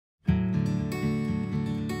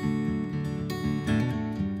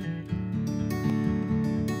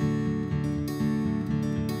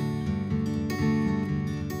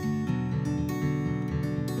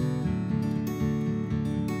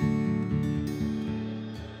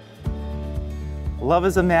Love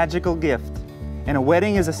is a magical gift, and a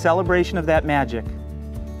wedding is a celebration of that magic.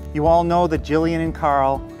 You all know that Jillian and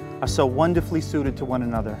Carl are so wonderfully suited to one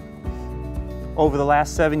another. Over the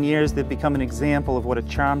last 7 years, they've become an example of what a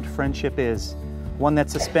charmed friendship is, one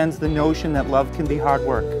that suspends the notion that love can be hard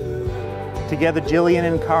work. Together, Jillian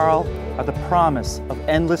and Carl are the promise of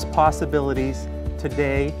endless possibilities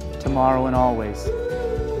today, tomorrow, and always.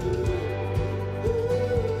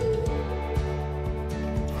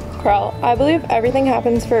 Carl, I believe everything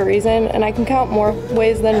happens for a reason, and I can count more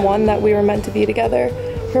ways than one that we were meant to be together.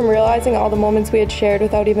 From realizing all the moments we had shared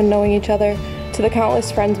without even knowing each other, to the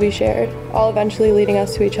countless friends we shared, all eventually leading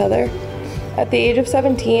us to each other. At the age of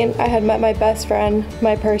 17, I had met my best friend,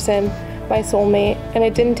 my person, my soulmate, and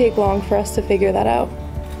it didn't take long for us to figure that out.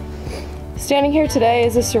 Standing here today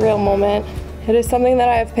is a surreal moment. It is something that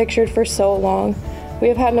I have pictured for so long. We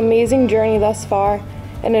have had an amazing journey thus far,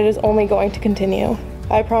 and it is only going to continue.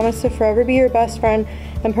 I promise to forever be your best friend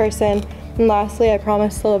and person, and lastly, I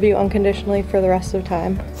promise to love you unconditionally for the rest of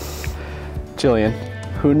time. Jillian,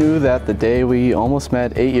 who knew that the day we almost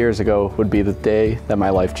met 8 years ago would be the day that my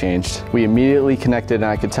life changed? We immediately connected, and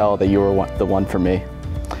I could tell that you were the one for me.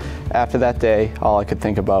 After that day, all I could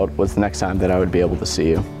think about was the next time that I would be able to see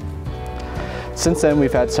you. Since then,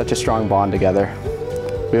 we've had such a strong bond together.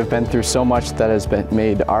 We have been through so much that has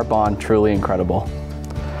made our bond truly incredible.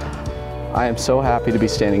 I am so happy to be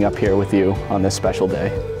standing up here with you on this special day.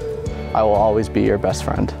 I will always be your best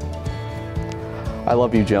friend. I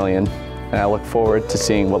love you, Jillian, and I look forward to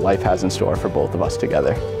seeing what life has in store for both of us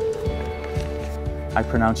together. I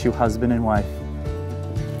pronounce you husband and wife.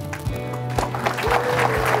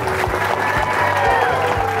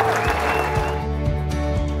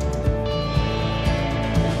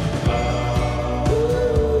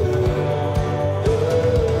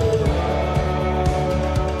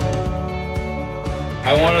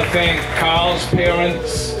 I want to thank Carl's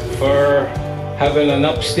parents for having an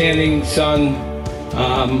upstanding son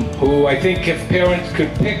who I think if parents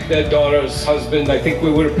could pick their daughter's husband, I think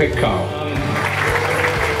we would have picked Carl.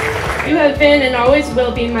 You have been and always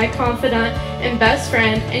will be my confidant and best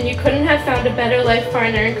friend, and you couldn't have found a better life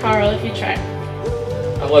partner in Carl if you tried.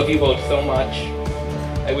 I love you both so much.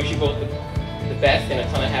 I wish you both the best and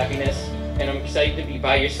a ton of happiness, and I'm excited to be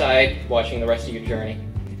by your side watching the rest of your journey.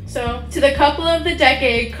 So, to the couple of the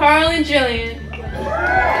decade, Carl and Jillian.